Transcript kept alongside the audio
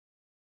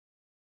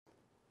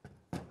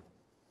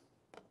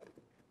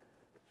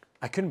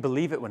I couldn't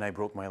believe it when I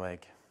broke my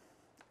leg.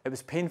 It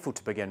was painful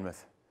to begin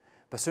with,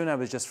 but soon I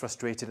was just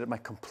frustrated at my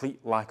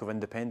complete lack of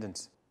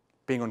independence.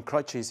 Being on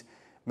crutches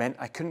meant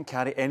I couldn't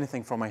carry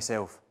anything for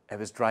myself. It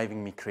was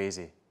driving me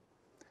crazy.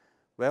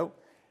 Well,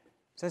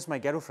 since my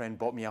girlfriend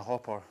bought me a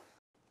hopper,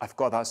 I've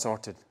got that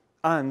sorted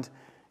and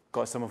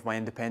got some of my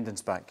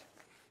independence back.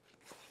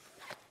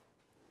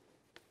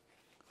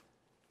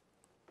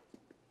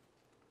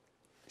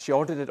 She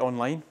ordered it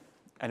online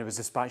and it was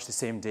dispatched the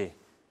same day.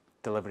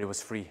 Delivery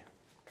was free.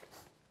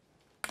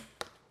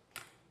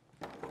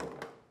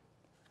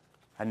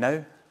 And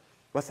now,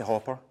 with the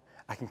hopper,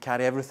 I can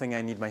carry everything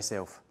I need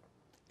myself,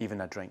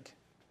 even a drink.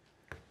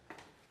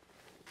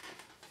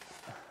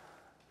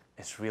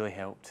 It's really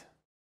helped.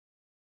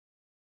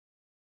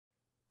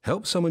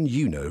 Help someone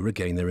you know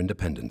regain their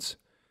independence.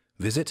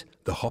 Visit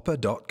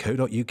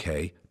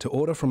thehopper.co.uk to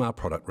order from our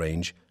product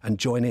range and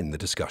join in the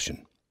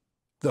discussion.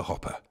 The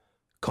Hopper.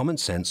 Common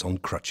sense on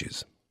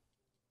crutches.